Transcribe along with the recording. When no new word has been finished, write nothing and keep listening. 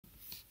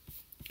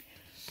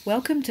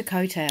Welcome to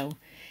COETAIL.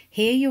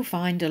 Here you'll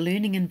find a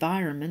learning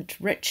environment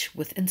rich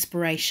with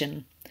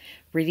inspiration.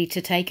 Ready to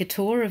take a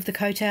tour of the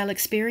COETAIL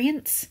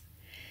Experience?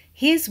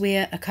 Here's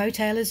where a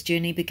COETAILer's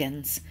journey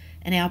begins,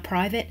 in our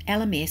private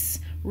LMS,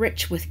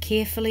 rich with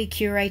carefully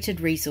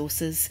curated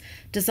resources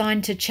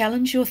designed to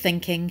challenge your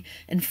thinking,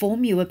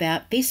 inform you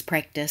about best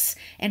practice,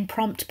 and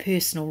prompt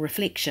personal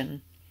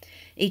reflection.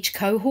 Each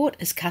cohort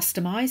is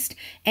customised,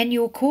 and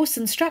your course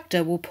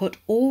instructor will put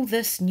all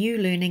this new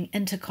learning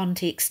into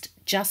context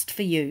just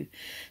for you,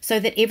 so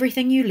that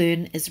everything you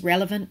learn is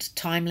relevant,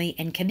 timely,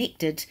 and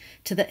connected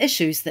to the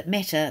issues that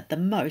matter the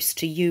most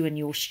to you and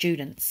your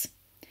students.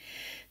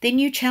 Then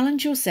you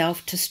challenge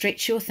yourself to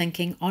stretch your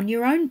thinking on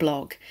your own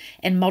blog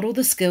and model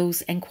the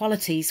skills and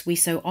qualities we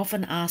so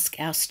often ask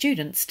our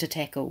students to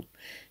tackle.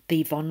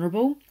 Be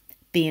vulnerable,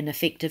 be an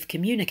effective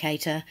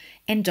communicator,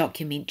 and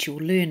document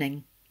your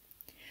learning.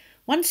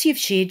 Once you've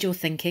shared your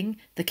thinking,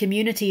 the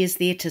community is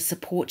there to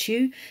support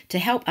you, to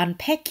help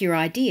unpack your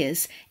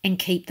ideas and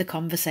keep the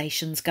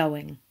conversations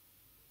going.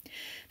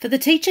 For the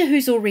teacher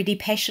who's already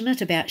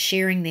passionate about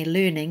sharing their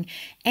learning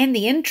and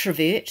the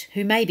introvert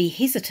who may be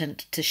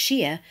hesitant to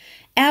share,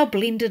 our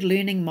blended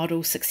learning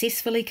model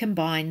successfully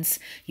combines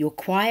your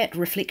quiet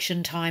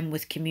reflection time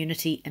with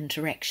community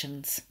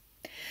interactions.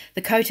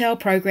 The COETAIL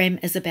program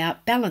is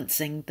about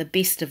balancing the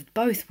best of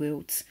both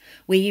worlds,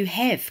 where you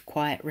have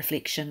quiet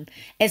reflection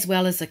as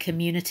well as a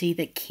community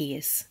that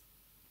cares.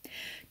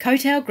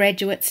 COETAIL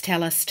graduates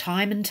tell us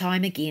time and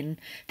time again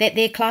that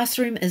their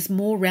classroom is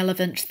more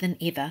relevant than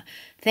ever,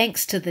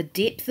 thanks to the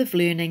depth of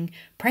learning,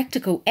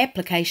 practical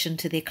application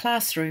to their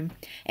classroom,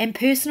 and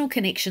personal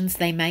connections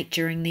they make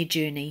during their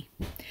journey.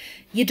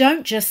 You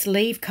don't just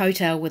leave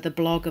COETAIL with a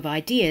blog of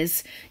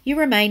ideas, you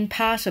remain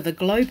part of a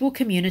global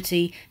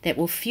community that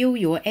will fuel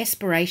your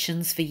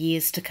aspirations for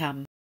years to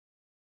come.